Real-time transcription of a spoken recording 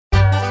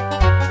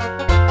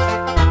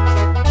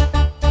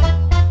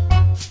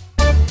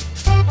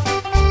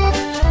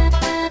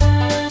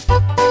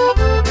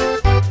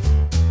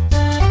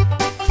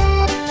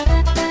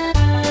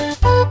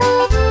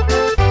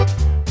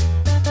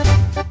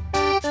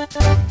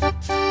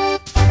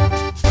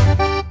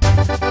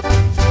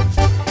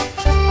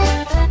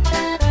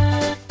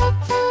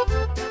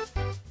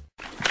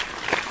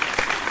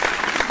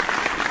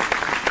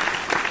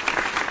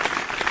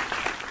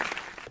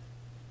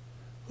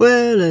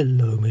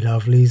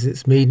lovelies,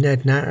 it's me,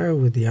 Ned Natter,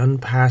 with the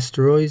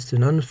unpasteurised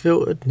and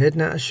unfiltered Ned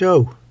Natter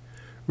Show,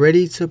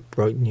 ready to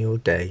brighten your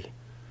day.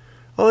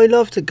 I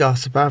love to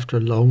gossip after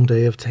a long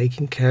day of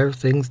taking care of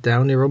things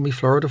down here on my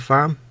Florida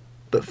farm.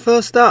 But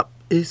first up,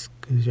 it's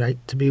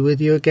great to be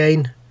with you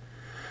again.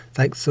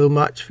 Thanks so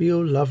much for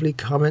your lovely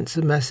comments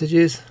and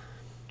messages.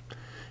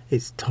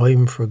 It's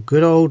time for a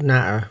good old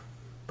natter.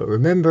 But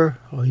remember,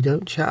 I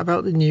don't chat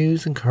about the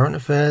news and current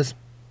affairs.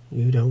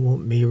 You don't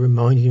want me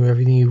reminding you of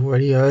everything you've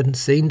already heard and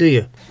seen, do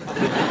you?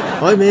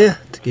 I'm here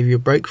to give you a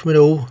break from it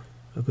all,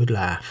 a good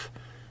laugh,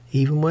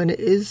 even when it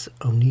is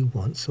only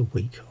once a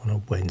week on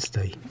a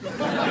Wednesday.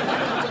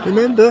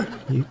 Remember,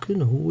 you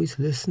can always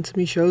listen to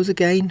me shows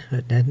again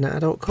at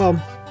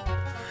nednatter.com.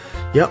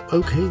 Yup,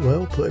 okay,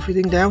 well, put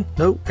everything down.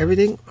 No,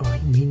 everything. I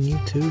mean you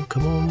too.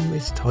 Come on,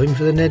 it's time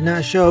for the Ned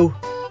Natter Show.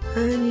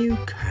 And you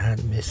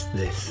can't miss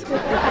this.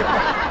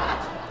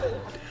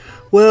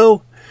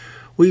 Well,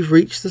 we've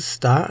reached the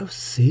start of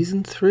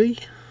season 3,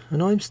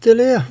 and I'm still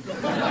here.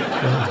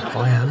 Well,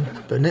 I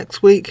am, but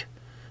next week,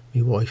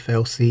 me wife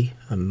Elsie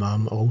and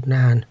mum old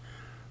Nan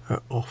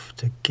are off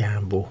to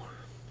gamble.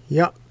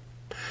 Yup,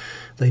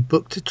 they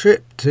booked a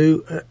trip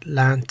to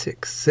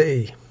Atlantic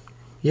City.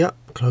 Yup,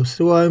 close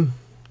to home.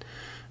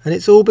 And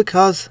it's all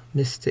because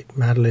Mystic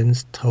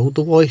Madeline's told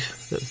the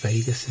wife that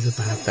Vegas is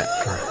a bad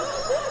bet for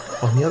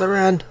her. On the other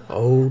hand,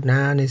 old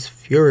Nan is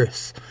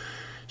furious.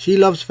 She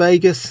loves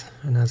Vegas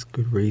and has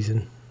good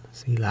reason.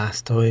 See,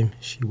 last time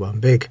she won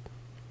big.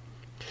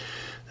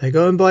 They're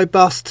going by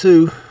bus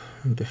too.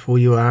 And before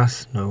you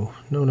ask, no,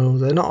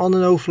 they're not on the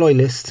no-fly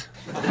list.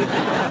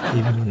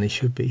 Even when they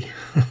should be.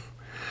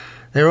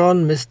 They're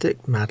on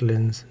Mystic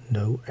Madeline's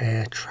no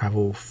air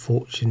travel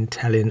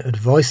fortune-telling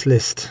advice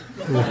list.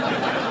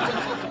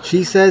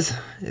 She says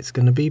it's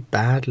going to be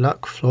bad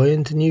luck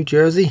flying to New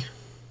Jersey.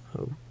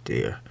 Oh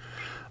dear.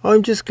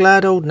 I'm just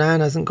glad old Nan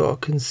hasn't got a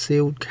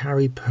concealed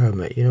carry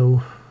permit, you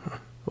know.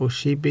 Will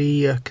she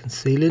be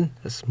concealing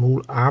a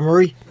small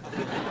armoury?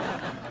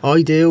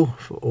 Ideal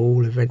for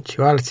all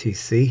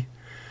eventualities, see.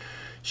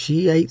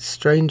 She hates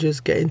strangers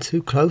getting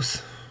too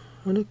close.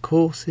 And of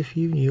course, if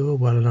you knew her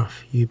well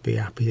enough, you'd be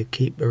happy to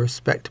keep a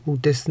respectable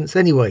distance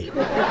anyway.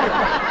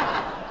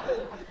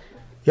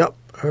 Yup,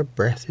 her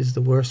breath is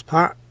the worst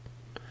part.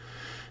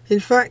 In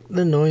fact,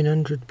 the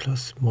 900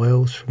 plus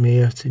miles from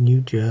here to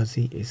New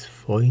Jersey is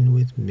fine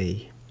with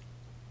me.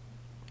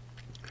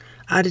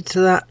 Added to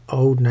that,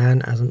 old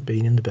Nan hasn't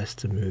been in the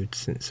best of moods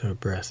since her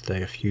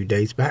birthday a few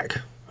days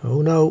back.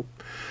 Oh no.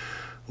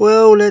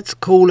 Well, let's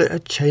call it a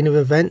chain of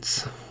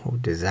events, or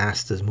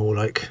disasters more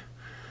like.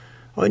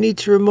 I need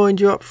to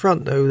remind you up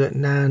front though that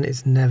Nan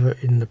is never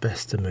in the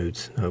best of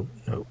moods. No.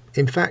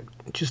 In fact,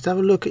 just have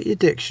a look at your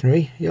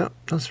dictionary. Yep,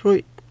 that's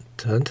right.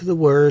 Turn to the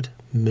word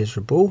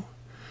miserable.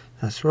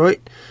 That's right,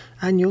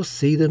 and you'll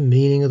see the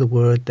meaning of the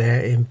word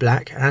there in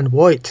black and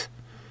white.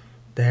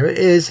 There it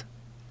is.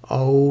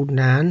 Old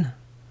Nan,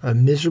 a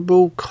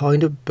miserable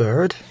kind of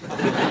bird,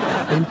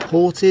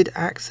 imported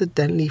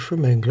accidentally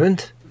from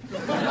England.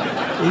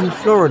 In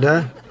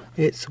Florida,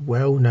 it's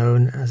well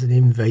known as an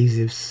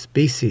invasive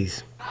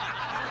species.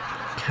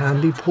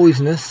 Can be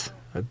poisonous,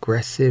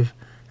 aggressive,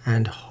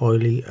 and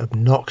highly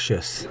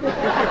obnoxious.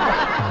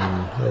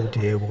 Oh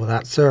dear, well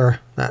that's her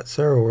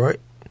all right.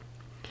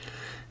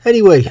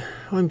 Anyway,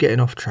 I'm getting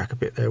off track a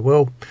bit there.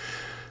 Well,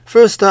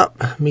 first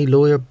up, me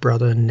lawyer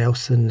brother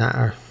Nelson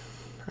Natter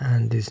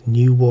and his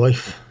new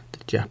wife,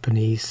 the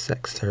Japanese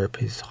sex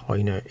therapist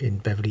Heiner in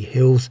Beverly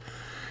Hills,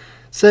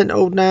 sent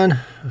old Nan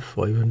a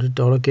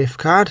 $500 gift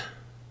card.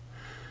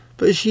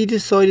 But she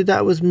decided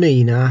that was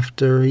mean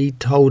after he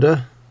told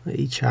her that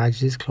he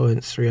charged his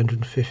clients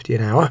 $350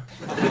 an hour.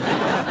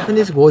 And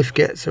his wife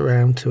gets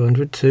around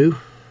 $200 too.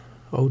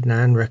 Old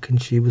Nan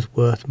reckons she was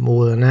worth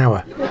more than an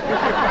hour.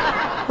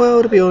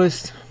 Well, to be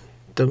honest,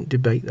 don't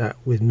debate that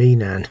with me,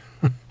 Nan.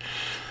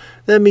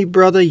 Then me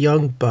brother,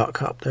 young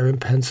Buck, up there in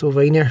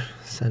Pennsylvania,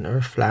 sent her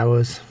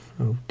flowers.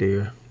 Oh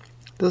dear.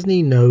 Doesn't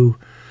he know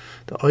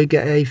that I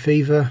get hay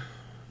fever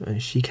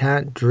and she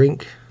can't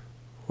drink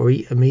or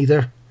eat 'em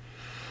either?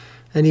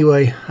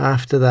 Anyway,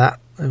 after that,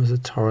 there was a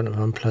torrent of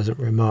unpleasant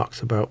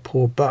remarks about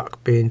poor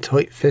Buck being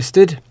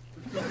tight-fisted.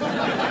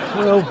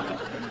 Well,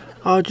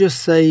 I'll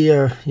just say,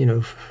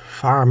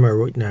 farmer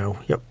right now.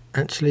 Yep.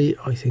 Actually,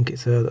 I think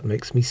it's her that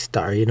makes me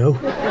stutter, you know.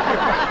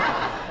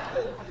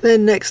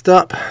 Then next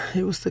up,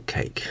 it was the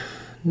cake.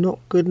 Not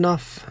good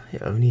enough.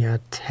 It only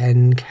had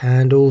 10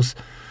 candles.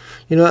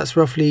 You know, that's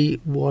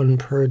roughly one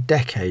per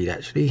decade,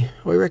 actually.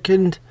 I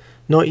reckoned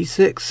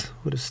 96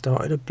 would have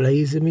started a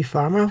blaze in my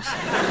farmhouse.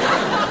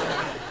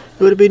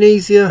 It would have been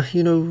easier,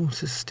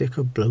 to stick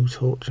a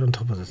blowtorch on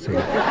top of the thing.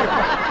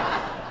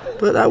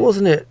 But that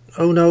wasn't it.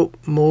 Oh no,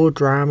 more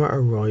drama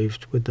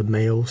arrived with the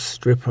male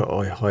stripper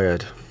I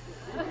hired.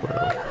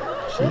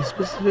 Well, she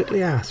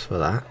specifically asked for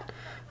that,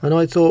 and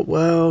I thought,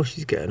 well,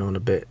 she's getting on a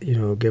bit,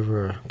 give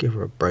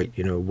her a break,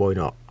 why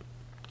not?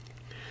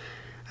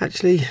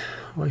 Actually,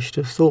 I should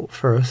have thought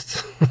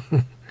first,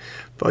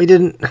 but I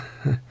didn't.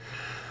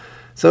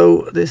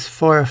 So this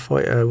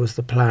firefighter was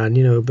the plan,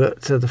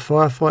 but the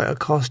firefighter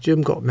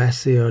costume got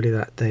messy early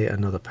that day at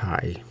another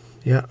party.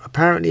 Yeah,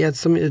 apparently it had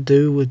something to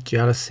do with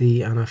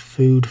jealousy and a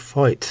food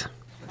fight.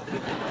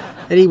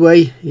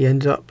 Anyway, he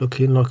ended up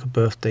looking like a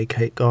birthday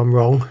cake gone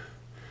wrong,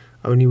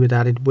 only with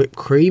added whipped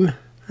cream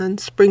and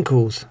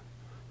sprinkles.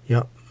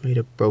 Yup, made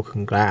of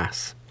broken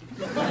glass.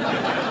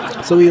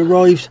 So he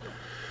arrived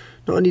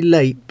not only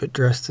late, but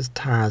dressed as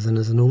Tarzan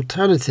as an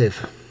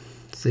alternative.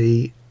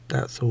 See,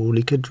 that's all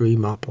he could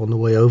dream up on the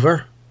way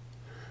over.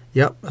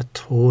 Yup, a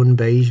torn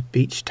beige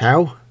beach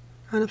towel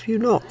and a few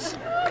knots.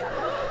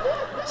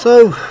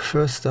 So,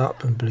 first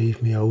up, and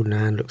believe me, old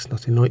Nan looks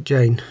nothing like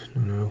Jane.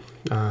 No.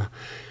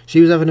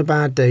 She was having a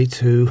bad day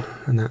too,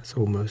 and that's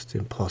almost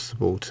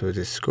impossible to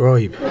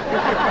describe.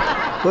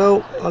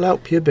 Well, I'll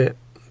help you a bit.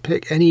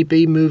 Pick any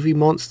B-movie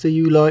monster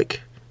you like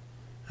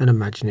and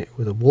imagine it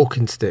with a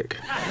walking stick.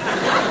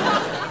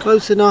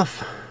 Close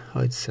enough,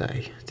 I'd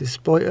say.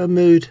 Despite her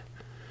mood,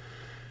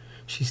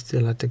 she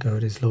still had to go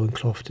at his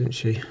loincloth, didn't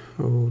she?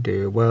 Oh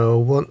dear.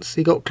 Well, once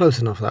he got close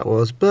enough, that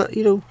was. But,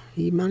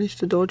 he managed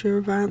to dodge her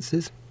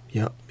advances.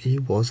 Yup, he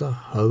was a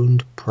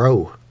honed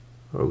pro.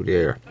 Oh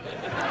dear.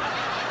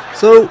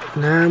 So,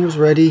 Nan was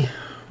ready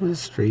with a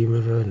stream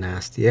of her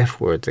nasty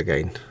F words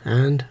again.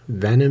 And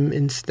venom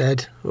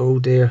instead. Oh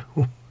dear.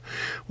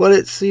 Well,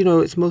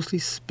 it's mostly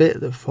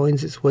spit that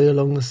finds its way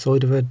along the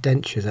side of her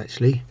dentures,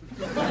 actually.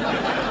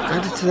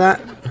 Added to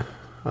that,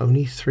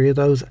 only 3 of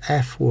those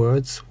F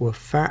words were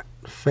fat,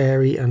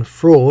 fairy and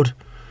fraud.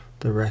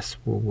 The rest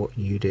were what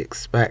you'd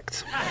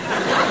expect.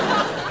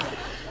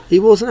 He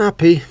wasn't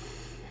happy,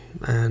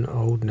 and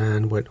old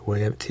Nan went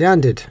away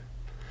empty-handed.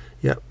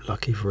 Yep,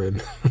 lucky for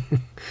him.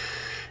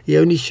 He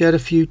only shed a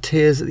few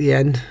tears at the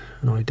end,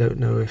 and I don't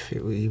know if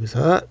he was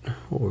hurt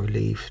or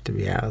relieved to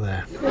be out of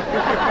there.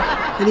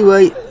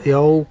 Anyway, the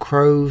old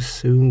crow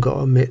soon got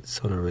her mitts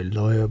on a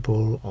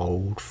reliable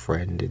old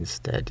friend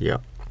instead.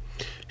 Yep.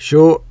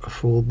 Sure, a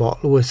full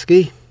bottle of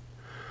whiskey.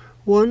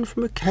 One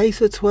from a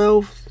case of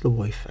 12 the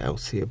wife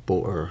Elsie had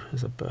bought her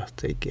as a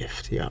birthday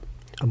gift. Yeah,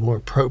 a more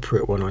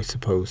appropriate one, I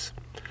suppose.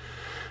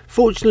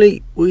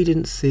 Fortunately, we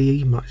didn't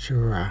see much of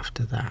her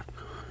after that.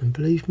 And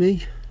believe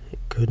me, it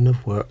couldn't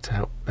have worked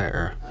out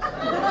better.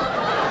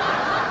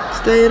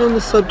 Staying on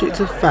the subject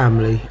of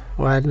family,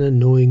 I had an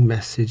annoying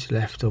message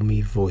left on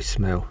me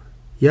voicemail.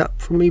 Yep,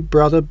 from me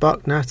brother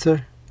Buck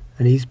Natter,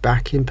 and he's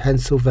back in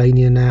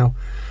Pennsylvania now,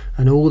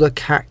 and all the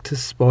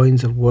cactus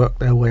spines have worked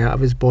their way out of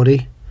his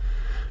body.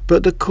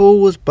 But the call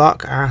was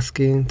Buck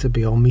asking to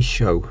be on me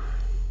show.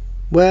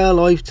 Well,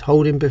 I've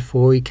told him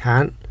before he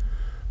can't.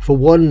 For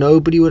one,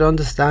 nobody would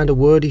understand a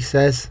word he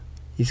says.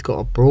 He's got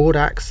a broad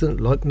accent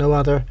like no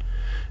other,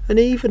 and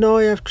even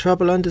I have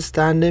trouble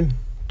understanding him.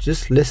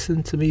 Just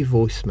listen to me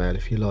voicemail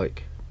if you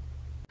like.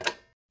 You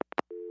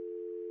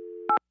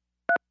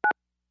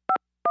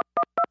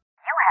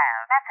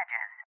have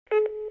messages.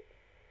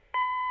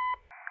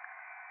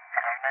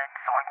 Hello, Ned.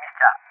 Sorry, missed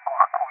that.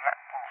 I'll call you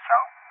in the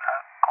show.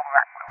 Call me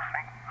back real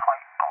soon. I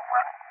got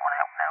one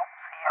out now.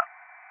 See ya.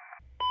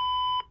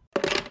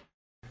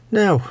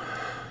 Now,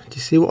 do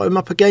you see what I'm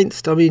up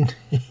against? I mean,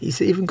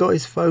 he's even got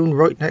his phone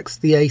right next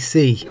to the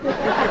AC.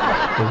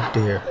 Oh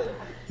dear.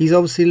 He's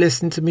obviously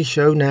listening to me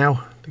show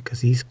now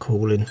because he's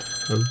calling.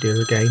 Oh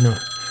dear again.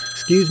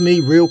 Excuse me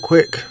real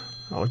quick.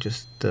 I'll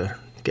just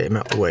get him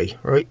out of the way,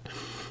 right?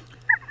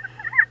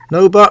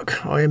 No,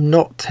 Buck, I am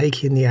not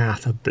taking the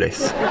Ath of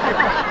Bliss.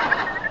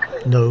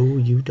 No,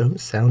 you don't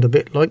sound a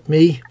bit like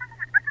me.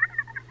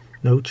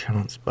 No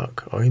chance,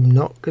 Buck. I'm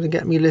not going to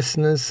get me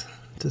listeners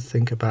to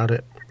think about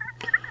it.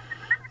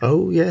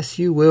 Oh, yes,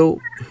 you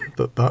will.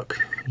 But, Buck,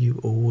 you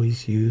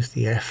always use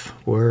the F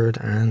word,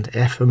 and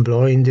F and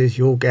blind is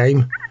your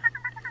game.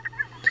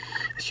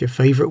 It's your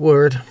favourite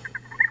word.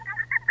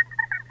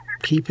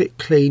 Keep it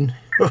clean.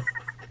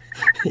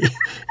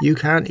 You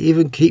can't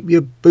even keep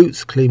your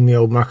boots clean, me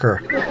old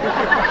mucker.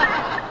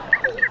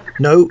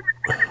 No,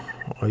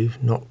 I've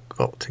not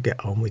got to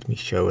get on with me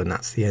show, and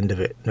that's the end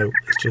of it. No,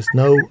 it's just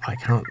no, I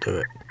can't do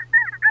it.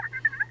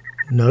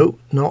 No,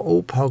 not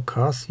all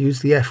podcasts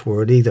use the F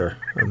word either,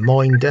 and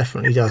mine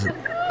definitely doesn't.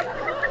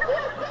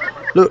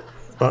 Look,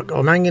 Buck,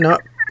 I'm hanging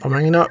up.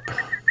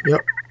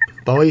 Yep,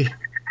 bye.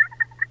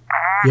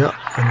 Yep,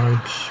 and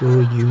I'm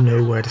sure you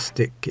know where to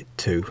stick it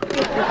to.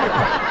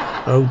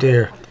 Oh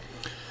dear,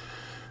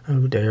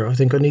 I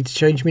think I need to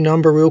change my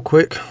number real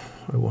quick.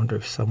 I wonder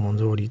if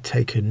someone's already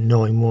taken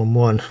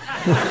 911.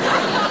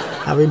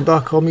 Having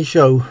Buck on me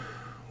show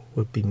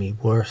would be me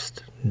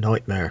worst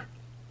nightmare.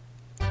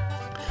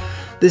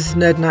 This is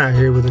Ned Natter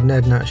here with the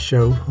Ned Natter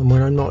Show, and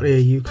when I'm not here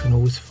you can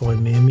always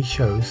find me and me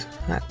shows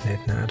at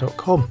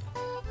nednatter.com.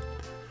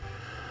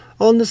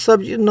 On the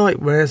subject of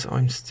nightmares,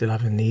 I'm still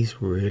having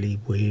these really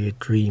weird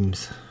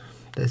dreams.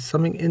 There's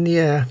something in the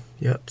air,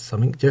 yep,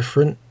 something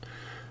different.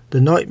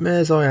 The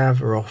nightmares I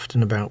have are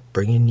often about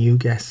bringing new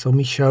guests on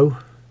me show,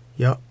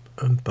 yep,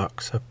 and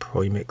Buck's a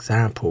prime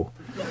example.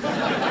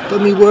 But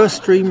my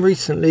worst dream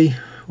recently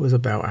was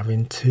about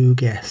having 2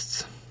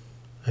 guests.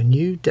 A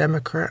new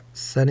Democrat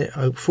Senate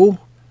hopeful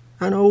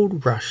and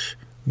old Rush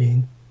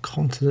me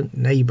incontinent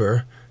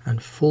neighbour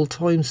and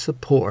full-time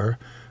supporter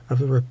of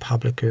the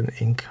Republican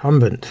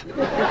incumbent.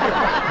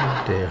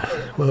 Oh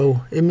dear.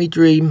 Well, in my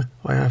dream,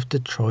 I have to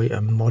try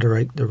and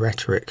moderate the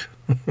rhetoric.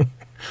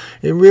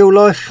 In real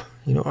life,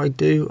 you know what I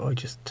do? I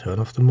just turn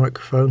off the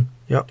microphone,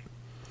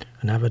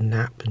 and have a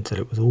nap until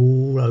it was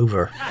all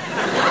over.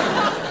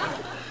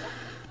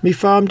 Me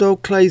farm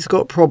dog Clay's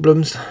got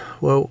problems.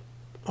 Well,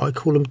 I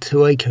call him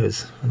 2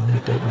 acres, and I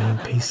don't mean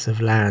pieces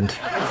of land.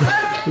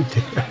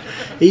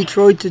 He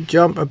tried to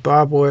jump a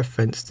barbed wire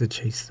fence to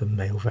chase the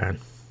mail van.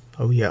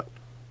 Oh yeah.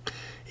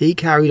 He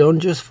carried on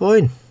just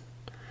fine.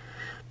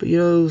 But you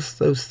know,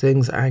 those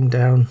things that hang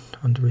down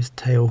under his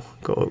tail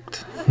got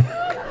hooked.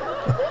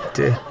 Oh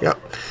dear.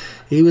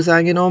 He was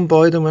hanging on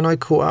by them when I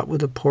caught up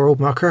with the poor old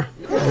mucker.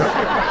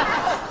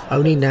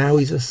 Only now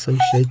he's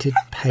associated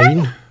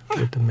pain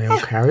with the mail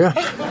carrier,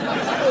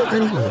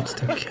 and he wants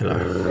to kill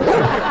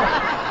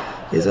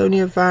her. His only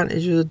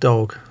advantage as a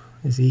dog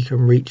is he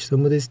can reach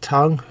them with his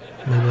tongue.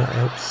 Maybe that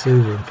helps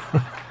soothe him.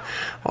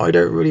 I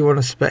don't really want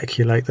to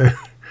speculate though.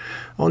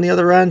 On the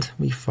other hand,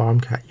 me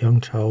farm cat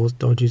young Charles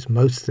dodges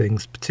most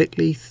things,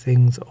 particularly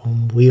things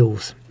on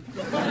wheels.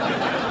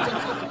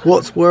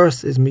 What's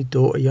worse is me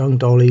daughter young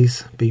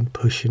Dolly's been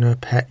pushing her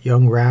pet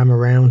young ram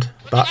around,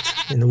 but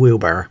in the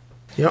wheelbarrow.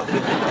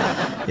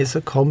 It's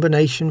a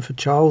combination for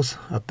Charles,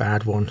 a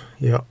bad one.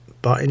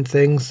 Butting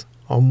things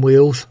on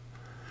wheels.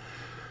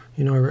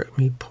 You know, I reckon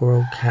me poor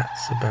old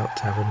cat's about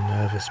to have a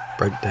nervous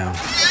breakdown.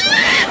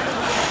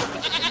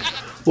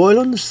 While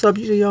on the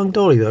subject of young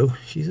Dolly though,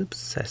 she's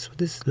obsessed with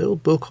this little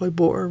book I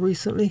bought her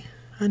recently,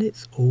 and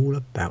it's all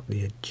about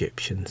the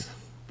Egyptians.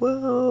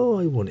 Well,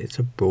 I wanted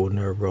to broaden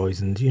her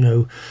horizons, you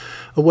know,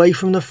 away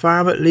from the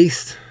farm at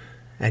least.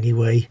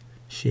 Anyway,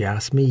 she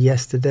asked me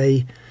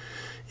yesterday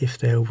if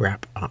they'll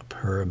wrap up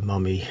her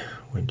mummy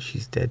when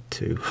she's dead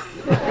too.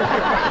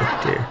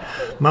 Oh dear.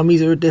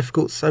 Mummies are a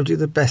difficult subject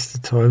the best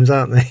of times,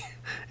 aren't they?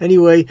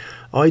 Anyway,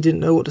 I didn't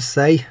know what to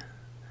say.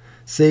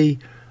 See,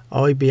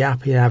 I'd be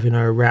happy having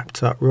her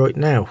wrapped up right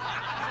now.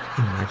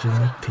 Imagine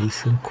the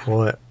peace and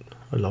quiet,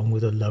 along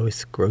with the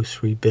lowest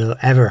grocery bill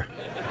ever.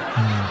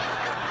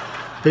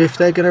 But if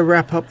they're going to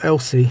wrap up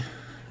Elsie,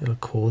 it'll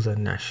cause a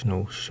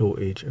national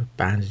shortage of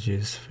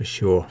bandages for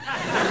sure.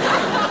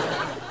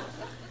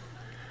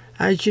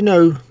 As you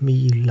know,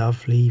 me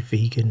lovely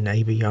vegan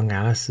neighbour young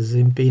Alice has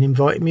been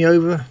inviting me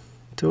over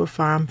to a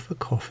farm for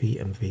coffee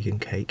and vegan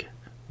cake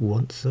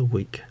once a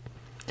week.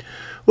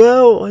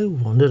 Well, I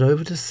wandered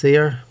over to see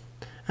her,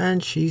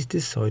 and she's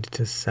decided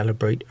to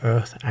celebrate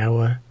Earth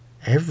Hour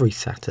every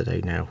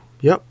Saturday now.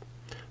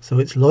 So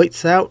it's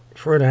lights out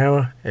for an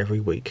hour every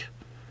week.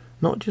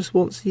 Not just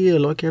once a year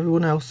like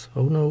everyone else.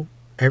 Oh no,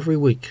 every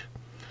week.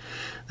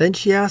 Then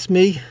she asked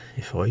me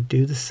if I'd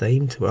do the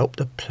same to help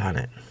the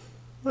planet.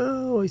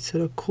 Well, I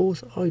said of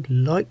course I'd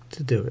like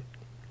to do it.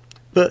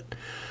 But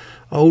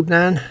old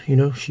Nan, you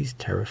know, she's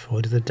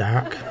terrified of the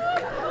dark.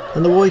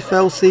 And the wife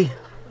Elsie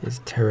is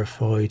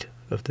terrified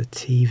of the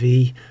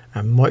TV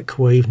and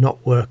microwave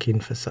not working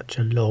for such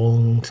a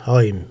long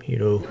time, you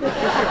know.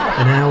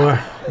 An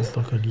hour is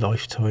like a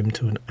lifetime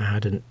to an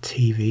ardent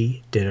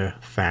TV dinner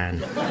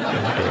fan.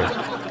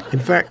 Oh dear. In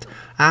fact,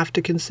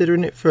 after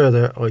considering it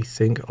further, I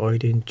think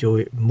I'd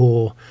enjoy it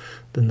more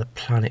than the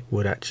planet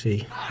would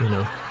actually, you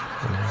know.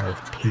 An hour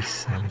of peace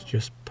sounds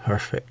just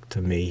perfect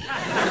to me.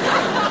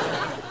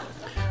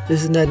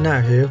 This is Ned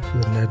Natter here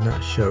with the Ned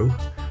Natter Show.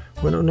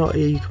 When I'm not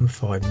here, you can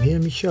find me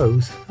and my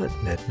shows at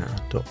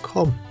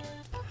nednatter.com.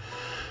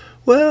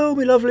 Well,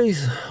 me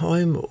lovelies,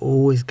 I'm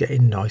always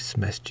getting nice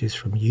messages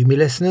from you, me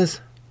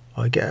listeners.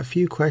 I get a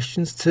few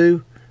questions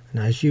too,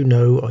 and as you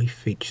know, I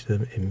feature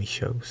them in me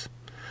shows.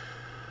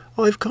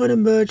 I've kind of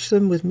merged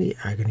them with me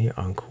Agony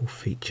Uncle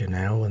feature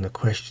now, and the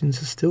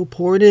questions are still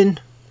pouring in,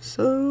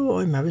 so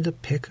I'm having to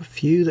pick a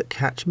few that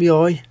catch me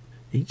eye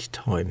each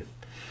time.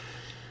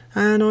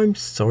 And I'm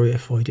sorry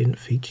if I didn't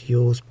feature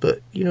yours,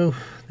 but you know,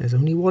 there's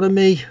only one of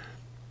me.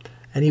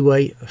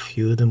 Anyway, a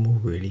few of them will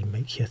really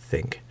make you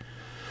think.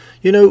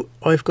 You know,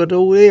 I've got it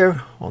all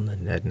here on the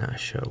Ned Natter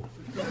Show.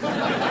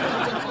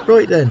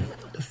 Right then,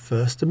 the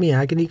first of me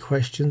agony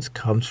questions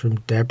comes from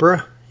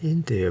Deborah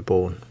in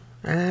Dearborn,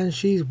 and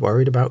she's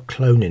worried about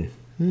cloning.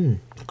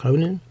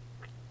 Cloning?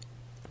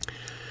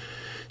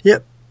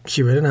 Yep,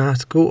 she read an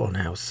article on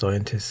how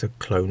scientists have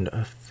cloned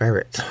a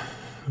ferret.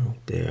 Oh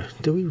dear,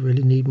 do we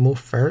really need more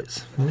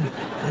ferrets?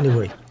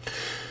 Anyway,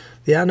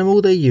 the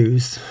animal they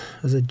used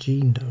as a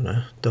gene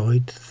donor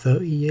died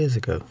 30 years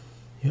ago.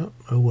 Yep,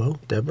 oh well,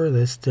 Deborah,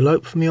 there's still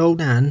hope for me old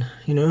Nan,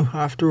 you know,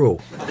 after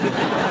all.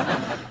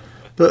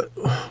 But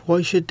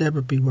why should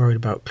Deborah be worried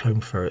about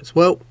clone ferrets?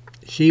 Well,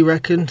 she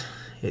reckoned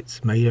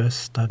it's made her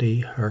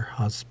study her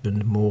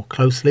husband more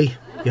closely.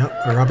 Yep,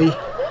 her hubby.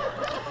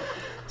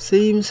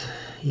 Seems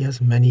he has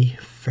many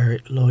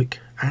ferret-like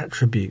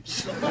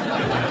attributes.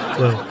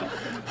 Well,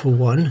 for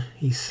one,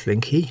 he's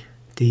slinky,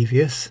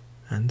 devious,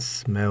 and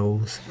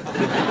smells,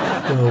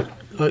 well,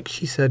 like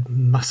she said,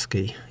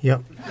 musky.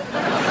 Yep.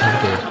 Oh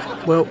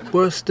dear. Well,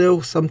 worse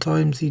still,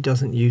 sometimes he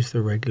doesn't use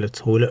the regular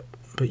toilet,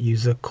 but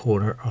use a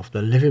corner of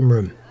the living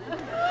room.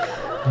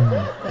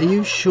 Are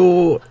you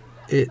sure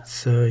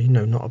it's,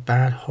 not a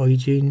bad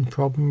hygiene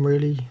problem,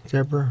 really,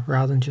 Deborah,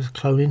 rather than just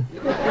cloning?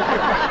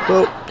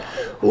 Well,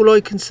 all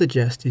I can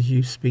suggest is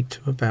you speak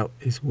to him about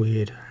his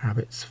weird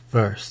habits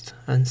first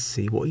and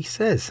see what he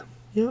says.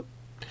 Yep.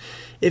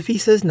 If he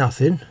says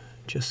nothing,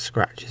 just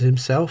scratches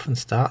himself and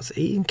starts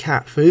eating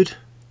cat food,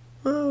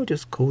 well,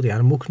 just call the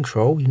animal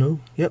control,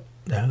 Yep,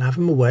 they'll have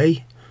him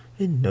away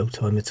in no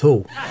time at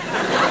all.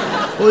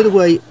 By the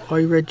way,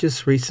 I read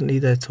just recently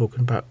they're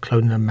talking about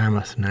cloning a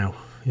mammoth now.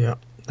 Yep,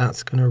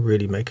 that's going to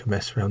really make a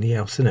mess around the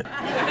house, isn't it?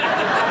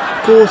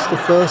 Of course, the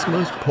first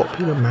most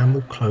popular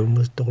mammal clone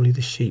was Dolly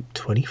the sheep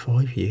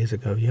 25 years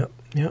ago. Yep,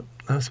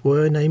 that's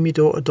why I named my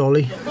daughter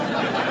Dolly.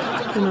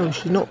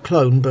 She's not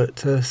cloned, but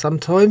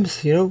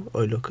sometimes, I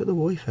look at the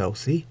wife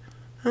Elsie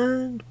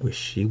and wish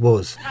she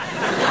was.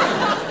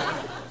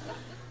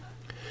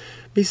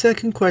 My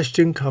second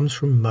question comes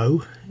from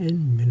Mo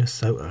in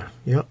Minnesota.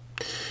 Yep.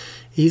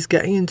 He's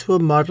getting into a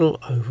muddle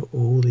over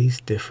all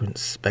these different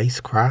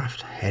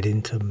spacecraft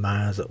heading to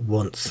Mars at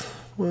once.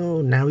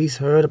 Well, now he's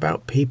heard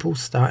about people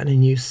starting a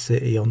new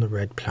city on the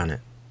Red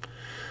Planet.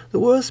 The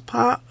worst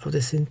part of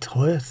this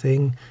entire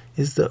thing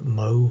is that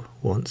Mo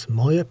wants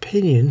my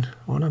opinion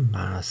on a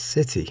Mars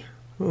city.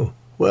 Oh,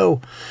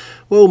 well,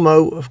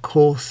 Mo, of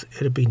course,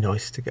 it'd be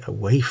nice to get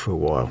away for a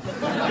while.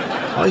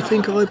 I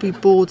think I'd be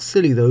bored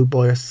silly, though,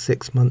 by a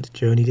 6-month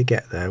journey to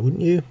get there,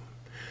 wouldn't you?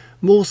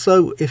 More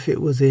so if it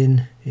was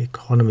in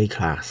economy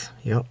class.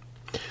 Yep.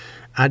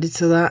 Added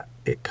to that,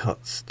 it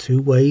cuts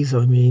 2 ways.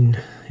 I mean,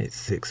 it's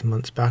 6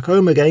 months back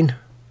home again.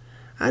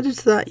 Added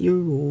to that,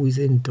 you're always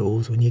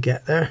indoors when you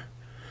get there.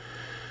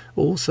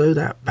 Also,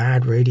 that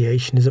bad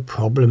radiation is a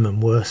problem,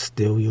 and worse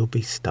still, you'll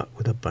be stuck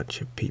with a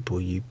bunch of people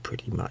you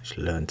pretty much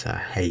learn to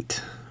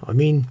hate. I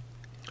mean,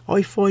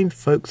 I find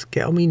folks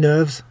get on me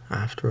nerves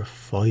after a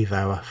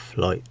 5-hour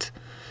flight.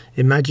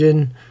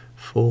 Imagine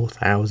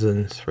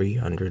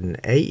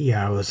 4,380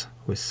 hours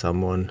with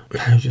someone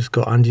who just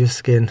got under your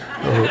skin.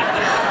 Oh.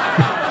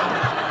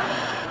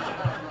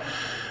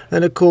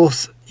 And of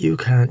course, you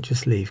can't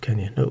just leave, can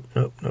you? Nope.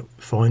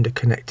 Find a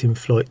connecting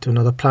flight to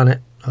another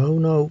planet. Oh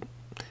no,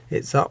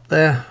 it's up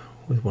there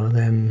with one of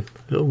them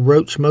little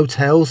roach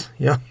motels.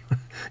 Yeah,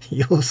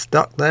 you're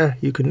stuck there.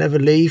 You can never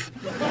leave.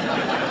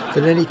 But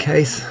in any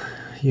case,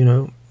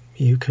 you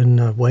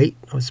can wait,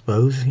 I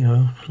suppose,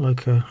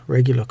 like a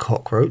regular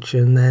cockroach,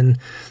 and then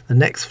the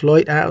next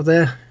flight out of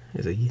there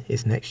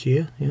is next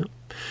year. Yeah.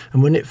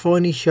 And when it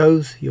finally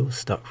shows, you're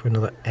stuck for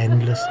another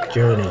endless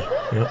journey.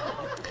 Yep.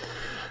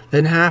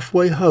 Then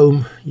halfway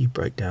home, you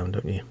break down,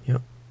 don't you?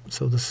 Yep.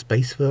 So the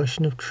space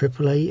version of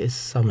AAA is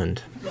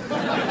summoned.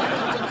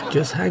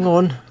 Just hang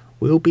on.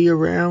 We'll be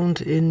around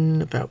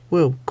in about,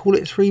 call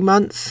it 3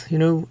 months,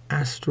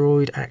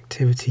 asteroid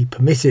activity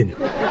permitting.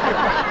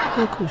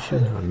 Of course,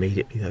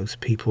 immediately those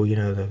people,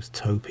 those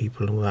tow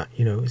people and all that,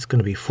 it's going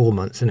to be 4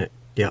 months, isn't it?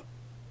 Yep,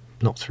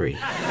 not 3.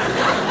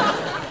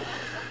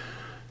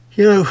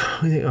 I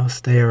think I'll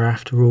stay here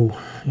after all.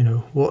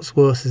 What's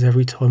worse is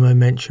every time I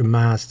mention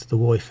Mars to the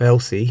wife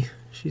Elsie,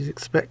 she's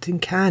expecting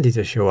Candy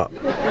to show up.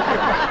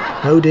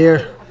 No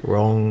dear,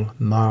 wrong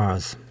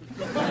Mars.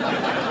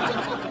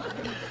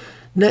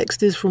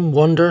 Next is from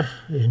Wanda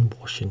in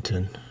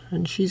Washington,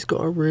 and she's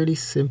got a really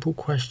simple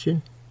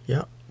question.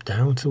 Yep,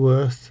 down to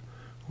earth.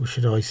 Or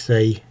should I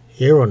say,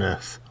 here on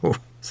Earth? Oh,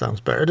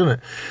 sounds better, doesn't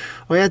it?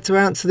 I had to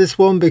answer this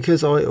one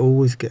because I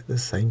always get the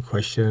same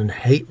question and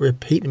hate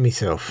repeating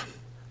myself.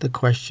 The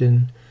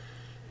question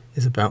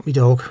is about me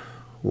dog.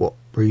 What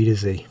breed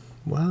is he?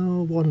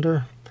 Well,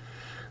 Wonder,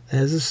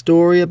 there's a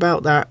story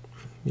about that.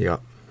 Yeah,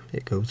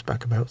 it goes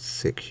back about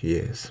 6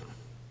 years.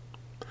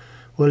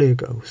 Well, here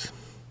goes.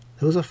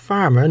 There was a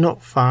farmer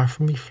not far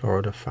from me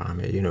Florida farm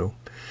here,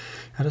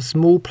 Had a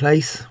small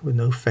place with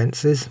no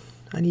fences.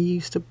 And he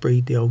used to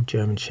breed the old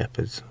German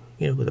Shepherds,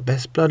 with the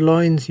best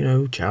bloodlines,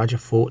 charge a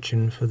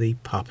fortune for the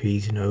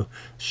puppies,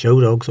 show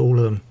dogs, all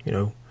of them,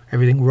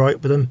 everything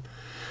right with them.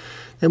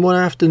 Then one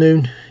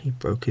afternoon, he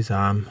broke his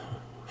arm,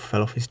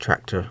 fell off his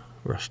tractor,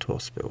 rushed to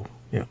hospital.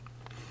 Yeah.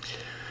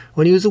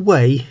 When he was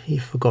away, he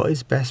forgot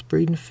his best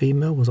breeding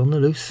female was on the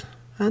loose,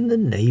 and the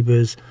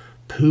neighbour's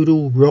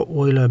poodle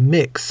Rottweiler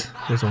mix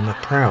was on the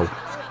prowl.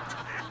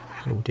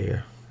 Oh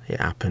dear, it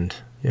happened.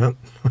 Yep.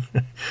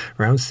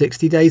 Around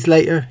 60 days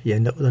later, you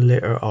end up with a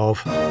litter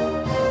of,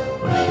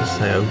 I should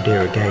say, oh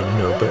dear again,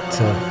 but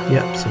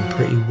some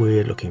pretty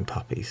weird looking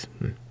puppies.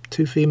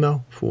 2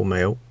 female, 4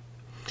 male.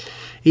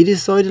 He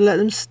decided to let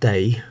them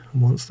stay,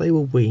 and once they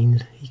were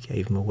weaned, he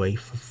gave them away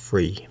for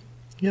free.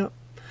 Yep.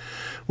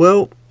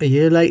 Well, a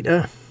year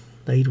later,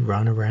 they'd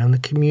run around the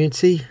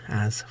community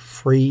as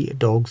free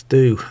dogs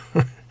do,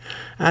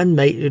 and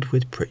mated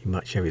with pretty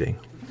much everything.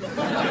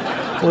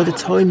 By the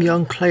time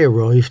young Clay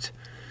arrived,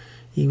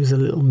 he was a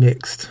little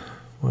mixed,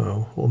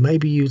 or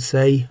maybe you'd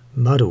say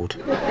muddled.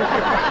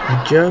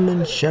 The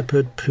German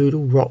Shepherd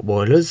Poodle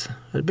Rottweilers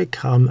had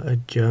become a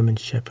German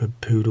Shepherd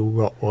Poodle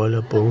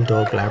Rottweiler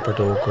Bulldog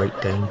Labrador Great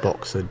Dane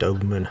Boxer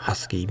Doberman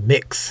Husky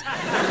mix.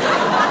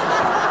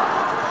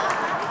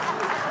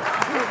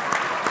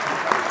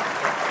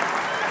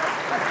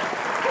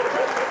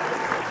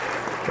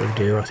 Oh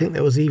dear, I think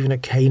there was even a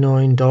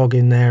canine dog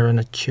in there and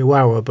a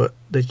chihuahua, but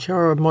the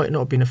chihuahua might not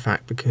have been a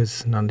fact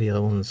because none of the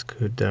other ones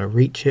could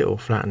reach it or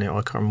flatten it.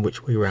 I can't remember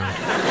which way round.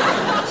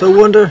 So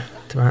Wonder,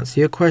 to answer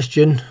your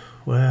question,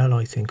 well,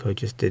 I think I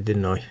just did,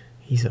 didn't I?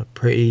 He's a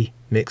pretty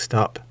mixed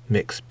up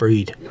mixed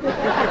breed.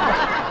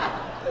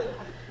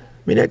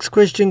 My next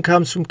question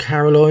comes from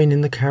Caroline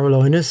in the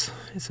Carolinas.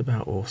 It's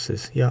about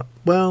horses. Yeah,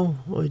 well,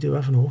 I do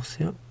have an horse,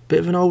 yeah. Bit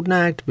of an old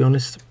nag, to be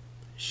honest.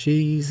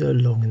 She's a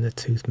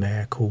long-in-the-tooth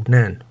mare called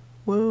Nan.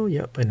 Well,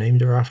 yep, I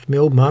named her after my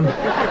old mum.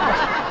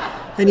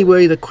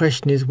 Anyway, the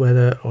question is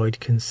whether I'd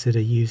consider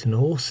using a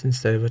horse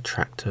instead of a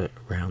tractor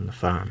around the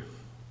farm.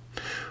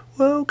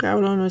 Well,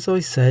 Caroline, as I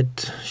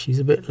said, she's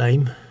a bit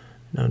lame.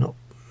 No, not...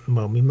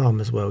 Well, my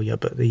mum as well, yeah,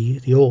 but the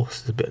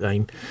horse is a bit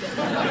lame.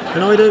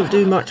 And I don't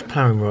do much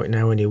ploughing right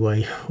now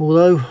anyway,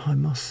 although I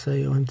must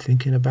say I'm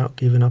thinking about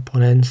giving up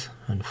on ends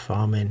and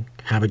farming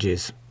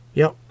cabbages.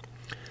 Yep.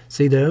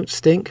 See, they don't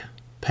stink,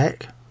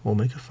 peck, or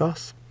make a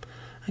fuss.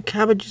 And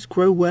cabbages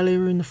grow well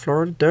here in the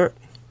Florida dirt.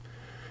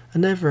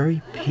 And they're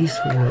very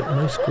peaceful, like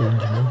most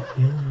greens, you know.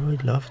 Yeah,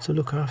 I'd love to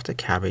look after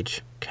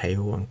cabbage,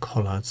 kale and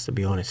collards, to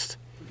be honest.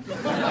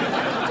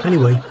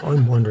 Anyway,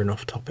 I'm wandering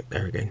off topic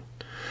there again.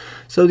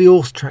 So the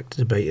horse tractor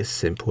debate is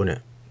simple,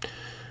 innit?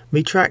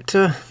 Me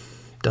tractor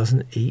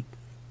doesn't eat,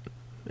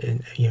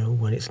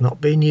 when it's not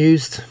being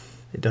used.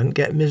 It doesn't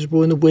get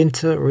miserable in the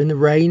winter or in the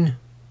rain.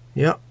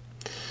 Yep.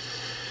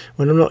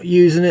 When I'm not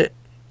using it,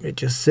 it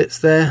just sits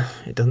there.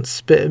 It doesn't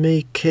spit at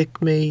me,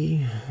 kick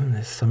me, and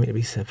there's something to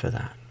be said for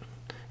that.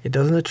 It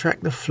doesn't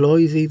attract the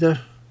flies either,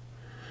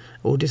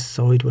 or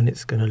decide when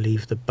it's going to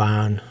leave the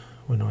barn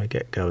when I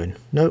get going.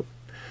 Nope.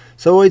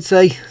 So I'd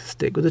say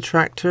stick with the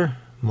tractor.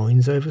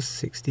 Mine's over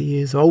 60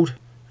 years old,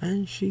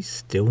 and she's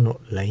still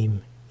not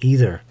lame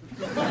either.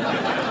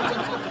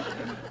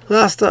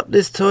 Last up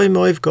this time,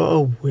 I've got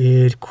a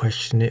weird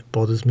question. It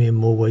bothers me in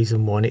more ways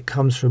than one. It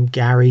comes from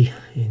Gary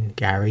in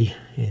Gary,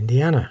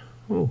 Indiana.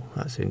 Oh,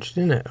 that's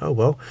interesting, isn't it? Oh,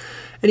 well.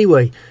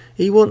 Anyway,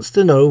 he wants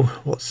to know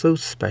what's so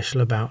special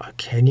about a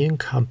Kenyan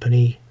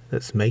company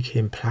that's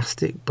making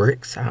plastic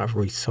bricks out of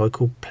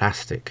recycled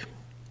plastic.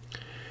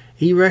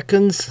 He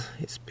reckons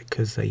it's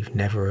because they've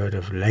never heard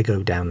of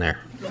Lego down there.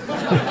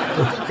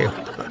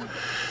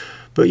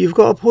 But you've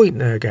got a point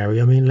there,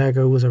 Gary. I mean,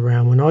 Lego was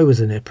around when I was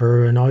a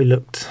nipper, and I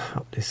looked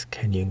up this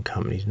Kenyan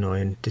company, didn't I,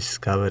 and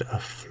discovered a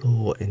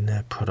flaw in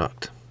their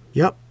product.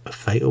 Yep, a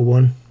fatal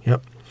one.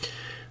 Yep.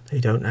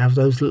 They don't have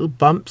those little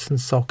bumps and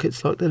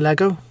sockets like the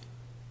Lego.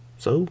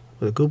 So,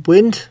 with a good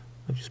wind,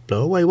 they'll just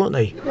blow away, won't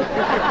they?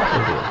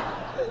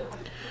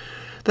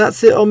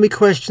 That's it on me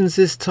questions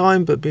this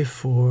time, but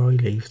before I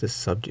leave the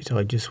subject,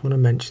 I just want to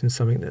mention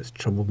something that's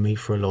troubled me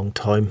for a long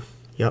time.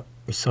 Yep,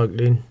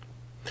 recycling.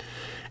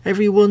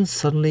 Everyone's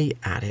suddenly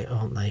at it,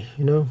 aren't they?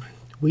 You know,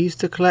 we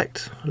used to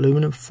collect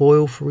aluminum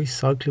foil for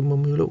recycling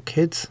when we were little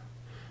kids.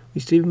 We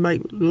used to even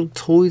make little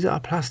toys out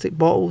of plastic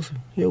bottles.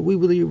 You know, we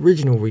were the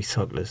original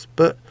recyclers.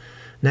 But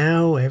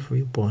now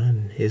everyone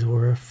and his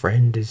or her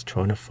friend is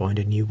trying to find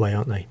a new way,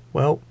 aren't they?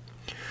 Well,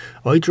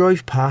 I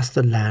drive past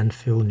the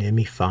landfill near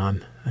me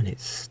farm, and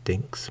it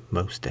stinks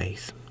most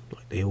days,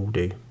 like they all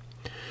do.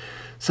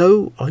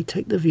 So I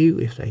take the view,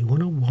 if they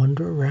want to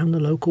wander around the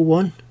local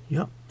one,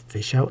 yep,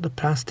 fish out the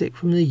plastic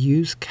from the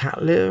used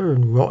cat litter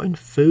and rotten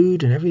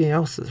food and everything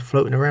else that's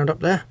floating around up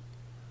there.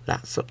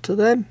 That's up to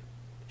them.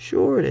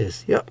 Sure it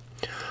is, yep.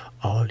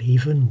 I'll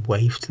even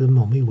wave to them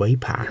on my way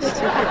past.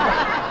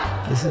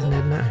 This is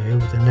Ned Natter here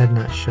with the Ned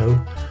Natter Show.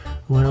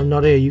 When I'm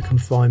not here, you can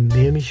find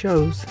me and my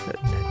shows at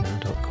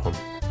nednatter.com.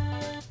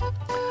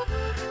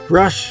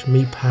 Rush,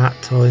 me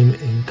part-time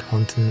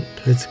incontinent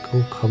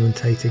political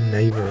commentating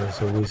neighbour, has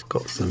always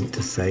got something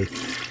to say,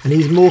 and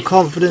he's more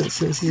confident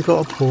since he's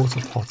got a porta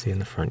potty in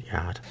the front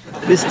yard.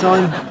 This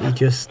time he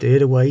just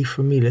steered away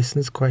from me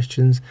listeners'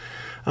 questions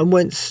and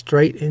went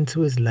straight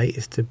into his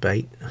latest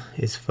debate.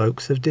 His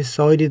folks have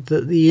decided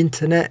that the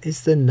internet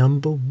is the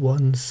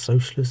 #1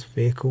 socialist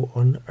vehicle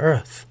on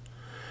earth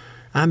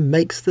and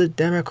makes the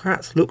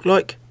Democrats look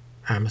like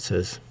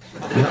amateurs.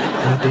 Yep,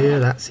 oh dear,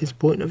 that's his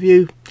point of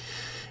view.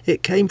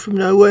 It came from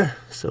nowhere,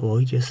 so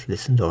I just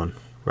listened on.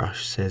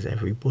 Rush says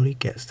everybody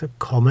gets to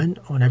comment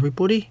on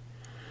everybody.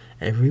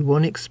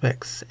 Everyone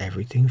expects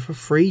everything for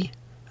free,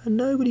 and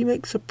nobody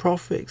makes a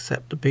profit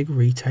except the big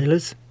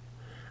retailers.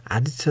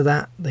 Added to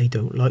that, they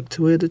don't like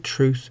to hear the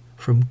truth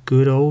from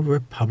good old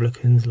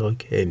Republicans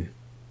like him.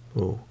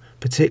 Or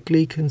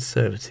particularly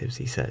conservatives,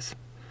 he says.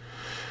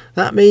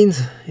 That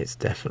means it's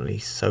definitely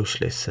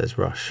socialist, says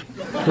Rush.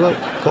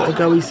 Well, gotta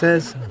go, he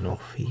says, and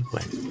off he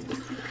went.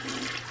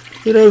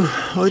 You know,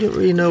 I don't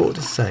really know what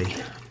to say,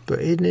 but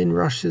hidden in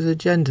Rush's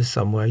agenda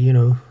somewhere, you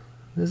know,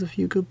 there's a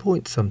few good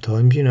points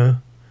sometimes, you know.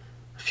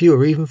 A few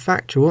are even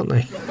factual, aren't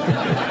they?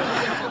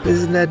 This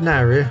is Ned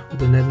Natter here with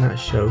the Ned Natter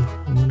Show,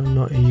 and when I'm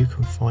not here, you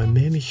can find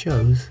me and my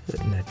shows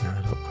at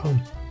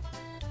nednatter.com.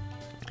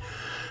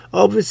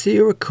 Obviously,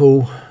 you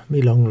recall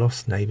me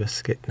long-lost neighbour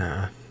Skip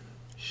Natter.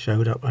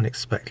 showed up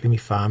unexpectedly on my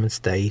farm and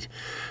stayed.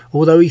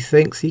 Although he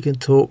thinks he can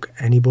talk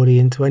anybody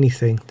into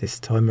anything, this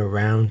time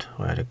around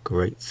I had a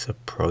great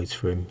surprise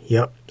for him.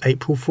 Yup,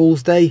 April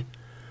Fool's Day.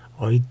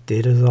 I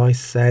did as I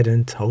said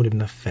and told him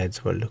the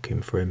feds were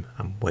looking for him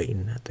and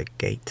waiting at the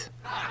gate.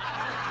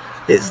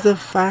 It's the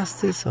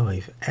fastest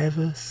I've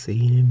ever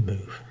seen him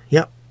move.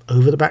 Yup,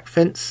 over the back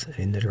fence and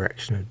in the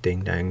direction of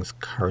Ding Dang's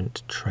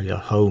current trailer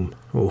home.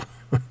 Oh,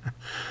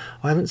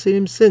 I haven't seen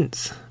him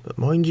since, but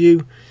mind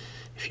you,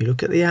 if you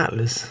look at the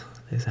atlas,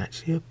 there's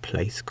actually a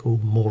place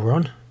called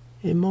Moron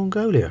in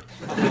Mongolia.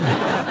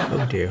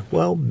 Oh dear,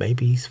 well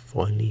maybe he's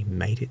finally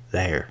made it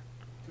there.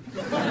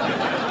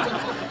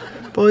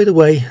 By the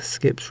way,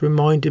 Skips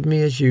reminded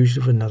me as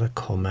usual of another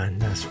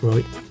comment. That's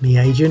right, me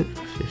agent,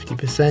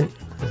 50%,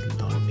 has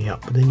lined me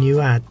up with a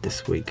new ad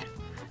this week.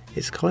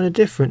 It's kind of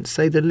different, to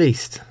say the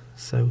least,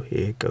 so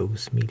here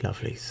goes me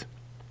lovelies.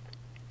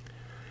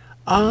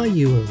 Are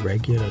you a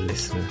regular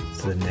listener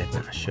to the Ned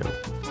Natter Show?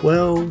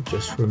 Well,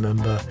 just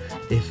remember,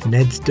 if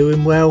Ned's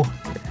doing well,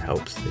 it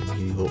helps the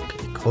New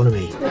York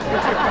economy. And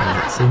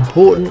that's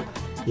important.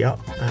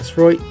 Yup, that's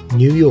right,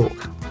 New York,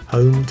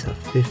 home to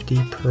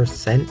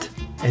 50%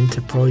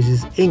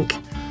 Enterprises Inc.,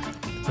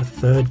 a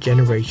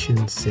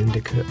third-generation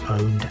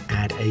syndicate-owned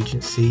ad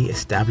agency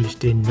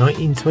established in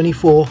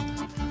 1924.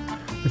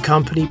 The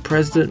company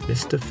president,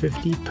 Mr.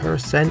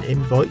 50%,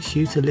 invites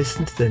you to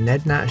listen to the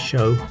Ned Natter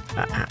Show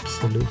at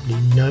absolutely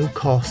no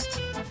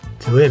cost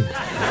to him.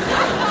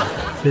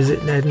 Visit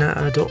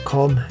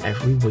nednatter.com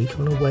every week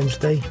on a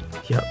Wednesday.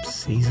 Yup,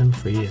 season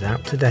 3 is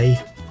out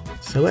today.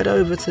 So head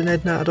over to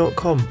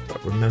nednatter.com,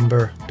 but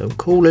remember, don't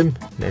call him.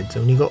 Ned's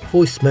only got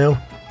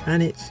voicemail,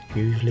 and it's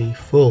usually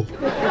full.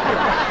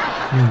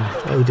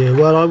 Oh dear,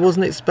 well I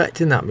wasn't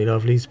expecting that, me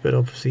lovelies, but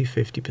obviously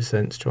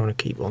 50%'s trying to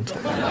keep on top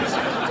of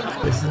this.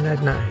 This is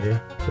Ned Natter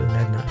here for the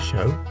Ned Natter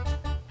Show.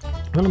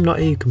 When I'm not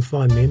here, you can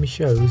find me and my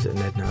shows at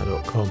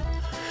nednatter.com.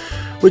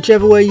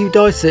 Whichever way you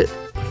dice it,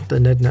 the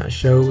Ned Natter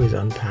Show is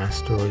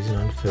unpasteurised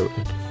and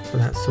unfiltered. But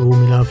that's all,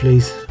 me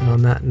lovelies, and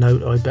on that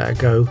note I better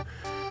go.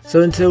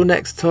 So until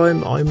next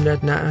time, I'm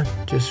Ned Natter.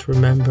 Just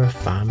remember,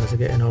 farmers are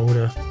getting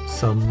older,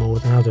 some more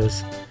than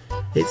others.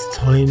 It's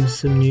time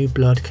some new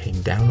blood came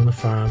down on the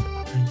farm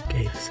and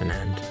gave us an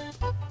hand.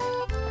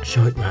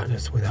 Shite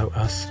madness, without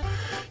us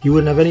you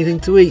wouldn't have anything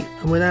to eat,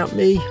 and without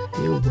me,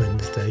 your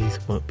Wednesdays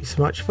won't be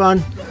so much fun.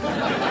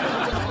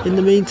 In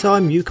the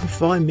meantime, you can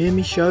find me and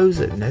my shows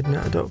at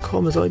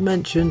nednatter.com, as I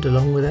mentioned,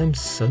 along with them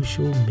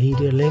social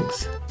media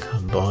links.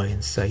 Come by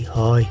and say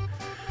hi.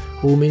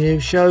 All my new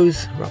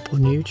shows are up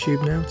on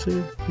YouTube now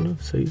too,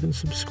 so you can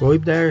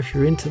subscribe there if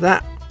you're into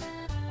that.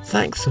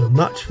 Thanks so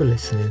much for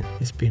listening.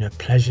 It's been a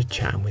pleasure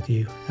chatting with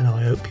you, and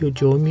I hope you'll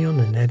join me on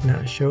the Ned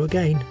Natter Show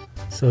again.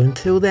 So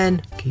until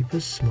then, keep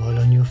a smile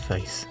on your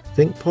face.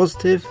 Think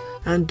positive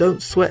and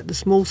don't sweat the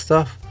small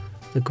stuff.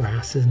 The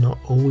grass is not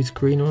always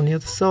green on the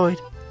other side.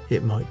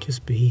 It might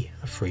just be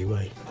a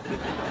freeway.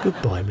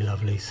 Goodbye, my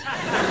lovelies.